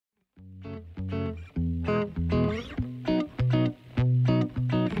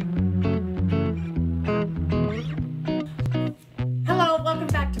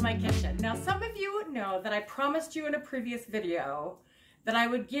promised you in a previous video that I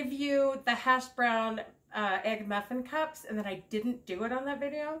would give you the hash brown egg muffin cups, and then I didn't do it on that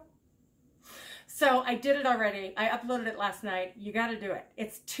video. So I did it already. I uploaded it last night. You got to do it.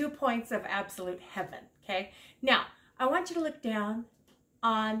 It's 2 points of absolute heaven, okay? Now, I want you to look down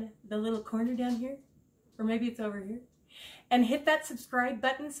on the little corner down here, or maybe it's over here, and hit that subscribe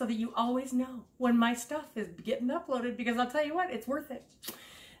button so that you always know when my stuff is getting uploaded, because I'll tell you what, it's worth it.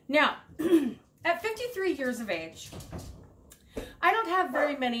 Now, at 53 years of age, I don't have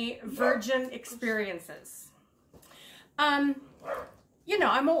very many virgin experiences. You know,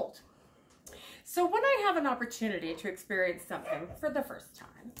 I'm old. So when I have an opportunity to experience something for the first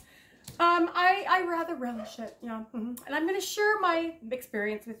time, I rather relish it, you know, and I'm going to share my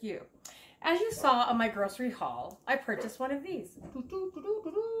experience with you. As you saw on my grocery haul, I purchased one of these.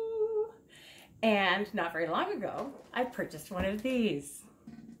 And not very long ago, I purchased one of these.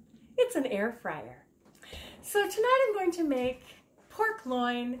 It's an air fryer. So tonight I'm going to make pork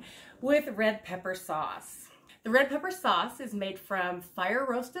loin with red pepper sauce. The red pepper sauce is made from fire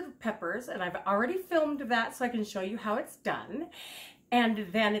roasted peppers, and I've already filmed that so I can show you how it's done. And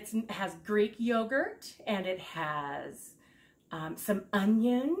then it has Greek yogurt, and it has some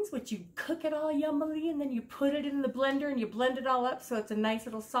onions, which you cook it all yummily, and then you put it in the blender and you blend it all up so it's a nice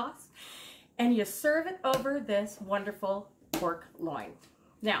little sauce. And you serve it over this wonderful pork loin.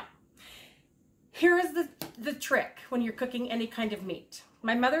 Now, here is the trick when you're cooking any kind of meat.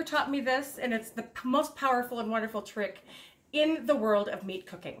 My mother taught me this, and it's the most powerful and wonderful trick in the world of meat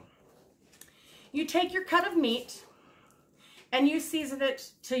cooking. You take your cut of meat and you season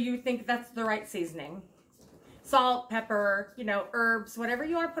it till you think that's the right seasoning. Salt, pepper, you know, herbs, whatever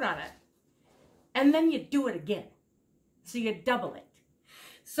you want to put on it. And then you do it again. So you double it.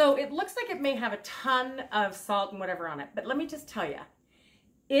 So it looks like it may have a ton of salt and whatever on it, but let me just tell you,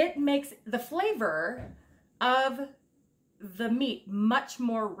 it makes the flavor of the meat much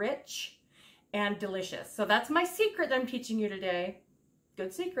more rich and delicious. So that's my secret I'm teaching you today.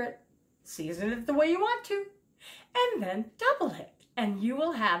 Good secret. Season it the way you want to, and then double it, and you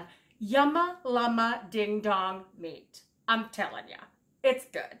will have yumma llama ding dong meat. I'm telling you, it's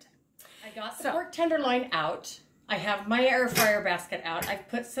good. I got the pork tenderloin out. I have my air fryer basket out. I've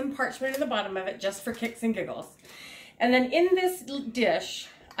put some parchment in the bottom of it just for kicks and giggles. And then in this dish,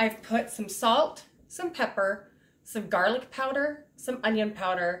 I've put some salt, some pepper, some garlic powder, some onion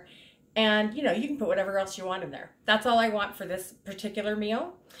powder, and you know, you can put whatever else you want in there. That's all I want for this particular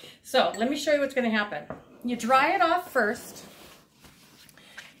meal. So let me show you what's going to happen. You dry it off first.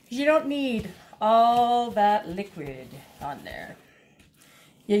 You don't need all that liquid on there.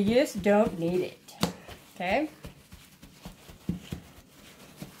 You just don't need it. Okay?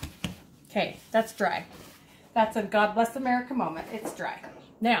 Okay, that's dry. That's a God Bless America moment. It's dry.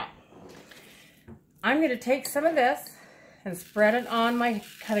 Now, I'm going to take some of this and spread it on my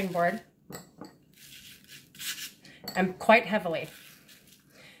cutting board, and quite heavily.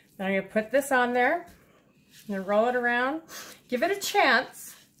 Then I'm going to put this on there and roll it around. Give it a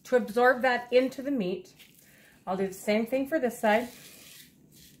chance to absorb that into the meat. I'll do the same thing for this side.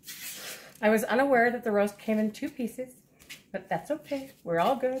 I was unaware that the roast came in 2 pieces, but that's okay. We're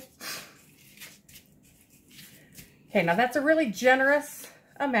all good. Okay, now that's a really generous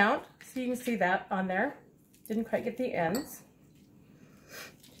amount. So you can see that on there. Didn't quite get the ends.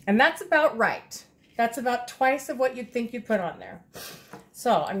 And that's about right. That's about twice of what you'd think you'd put on there.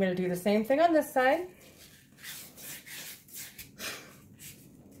 So I'm going to do the same thing on this side.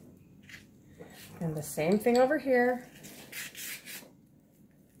 And the same thing over here.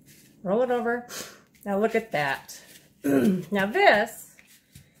 Roll it over. Now look at that. Now this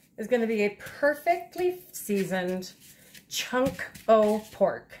is going to be a perfectly seasoned chunk o'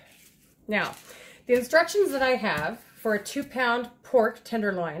 pork. Now, the instructions that I have for a 2-pound pork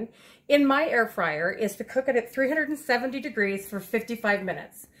tenderloin in my air fryer is to cook it at 370 degrees for 55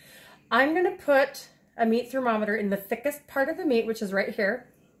 minutes. I'm going to put a meat thermometer in the thickest part of the meat, which is right here.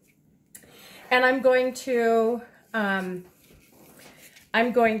 And I'm going to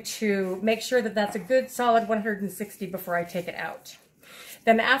make sure that that's a good solid 160 before I take it out.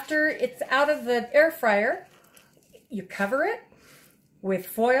 Then after it's out of the air fryer, you cover it with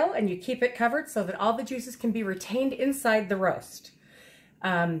foil and you keep it covered so that all the juices can be retained inside the roast.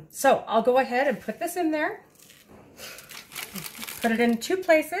 So I'll go ahead and put this in there. Put it in 2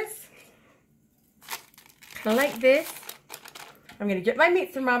 places. Like this. I'm going to get my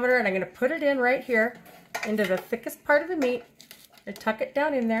meat thermometer and I'm going to put it in right here into the thickest part of the meat and tuck it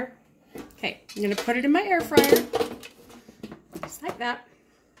down in there. Okay, I'm going to put it in my air fryer, just like that.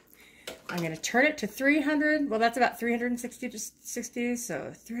 I'm going to turn it to 300, well that's about 360 to 60,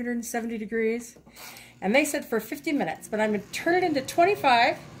 so 370 degrees. And they said for 50 minutes, but I'm going to turn it into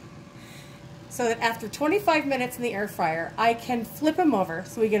 25 so that after 25 minutes in the air fryer, I can flip them over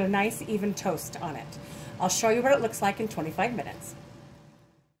so we get a nice even toast on it. I'll show you what it looks like in 25 minutes.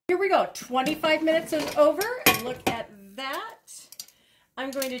 Here we go, 25 minutes is over, and look at that.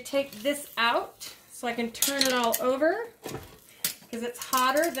 I'm going to take this out so I can turn it all over because it's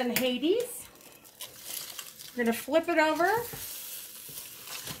hotter than Hades. We're going to flip it over.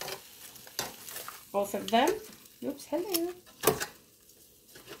 Both of them. Oops, hello.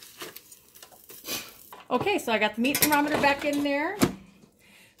 Okay, so I got the meat thermometer back in there.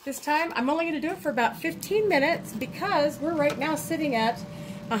 This time, I'm only going to do it for about 15 minutes because we're right now sitting at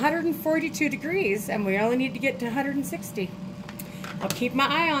 142 degrees and we only need to get to 160. I'll keep my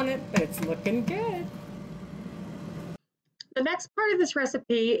eye on it, but it's looking good. The next part of this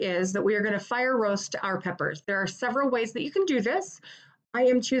recipe is that we are going to fire roast our peppers. There are several ways that you can do this. I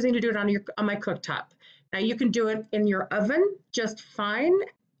am choosing to do it on my cooktop. Now you can do it in your oven just fine,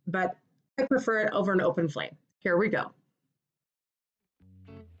 but I prefer it over an open flame. Here we go.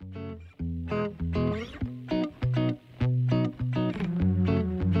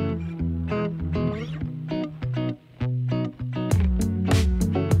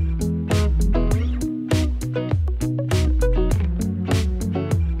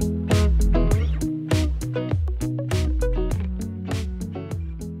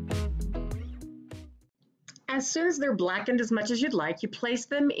 As soon as they're blackened as much as you'd like, you place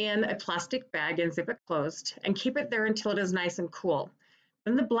them in a plastic bag and zip it closed and keep it there until it is nice and cool.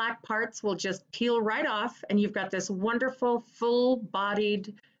 Then the black parts will just peel right off and you've got this wonderful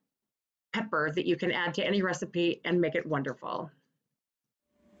full-bodied pepper that you can add to any recipe and make it wonderful.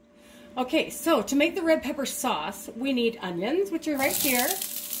 Okay, so to make the red pepper sauce, we need onions, which are right here.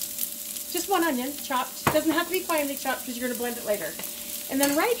 Just one onion, chopped. Doesn't have to be finely chopped because you're going to blend it later. And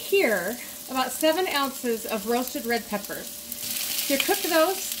then right here, about 7 ounces of roasted red peppers. You cook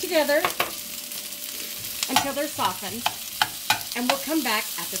those together until they're softened, and we'll come back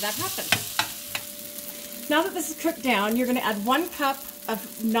after that happens. Now that this is cooked down, you're going to add 1 cup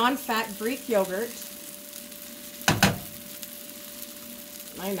of non-fat Greek yogurt.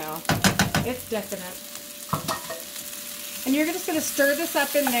 I know, it's decadent. And you're just going to stir this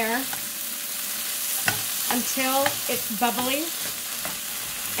up in there until it's bubbly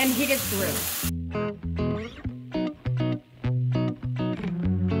and heated through.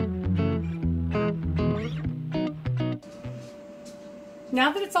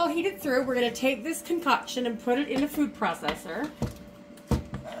 Now that it's all heated through, we're going to take this concoction and put it in a food processor.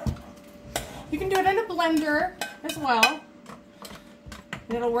 You can do it in a blender as well.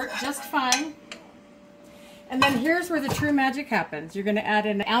 It'll work just fine. And then here's where the true magic happens. You're going to add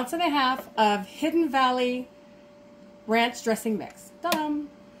 1.5 ounces of Hidden Valley ranch dressing mix. Done.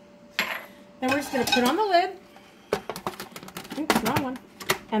 Then we're just going to put on the lid. Oops, wrong one.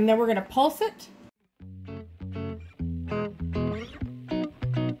 And then we're going to pulse it.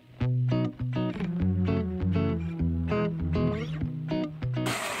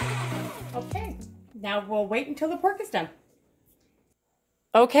 Okay, now we'll wait until the pork is done.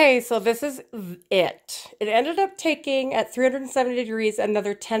 Okay, so this is it. It ended up taking, at 370 degrees,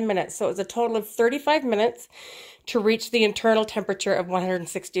 another 10 minutes. So it was a total of 35 minutes to reach the internal temperature of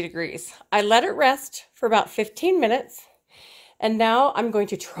 160 degrees. I let it rest for about 15 minutes, and now I'm going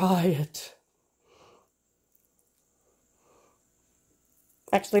to try it.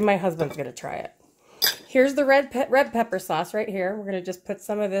 Actually, my husband's going to try it. Here's the red pepper sauce right here. We're going to just put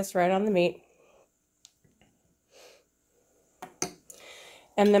some of this right on the meat.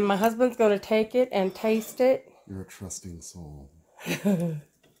 And then my husband's going to take it and taste it. You're a trusting soul.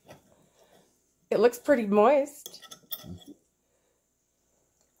 It looks pretty moist.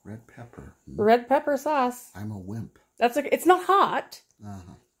 Red pepper. Red pepper sauce. I'm a wimp. It's not hot.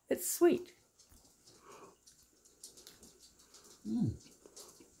 Uh-huh. It's sweet. Mm.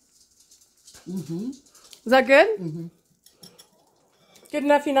 Mm-hmm. Is that good? Mm-hmm. Good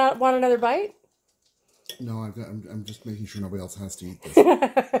enough you not want another bite? No, I'm just making sure nobody else has to eat this.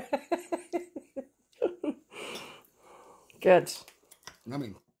 Good. I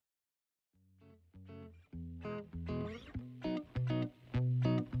mean,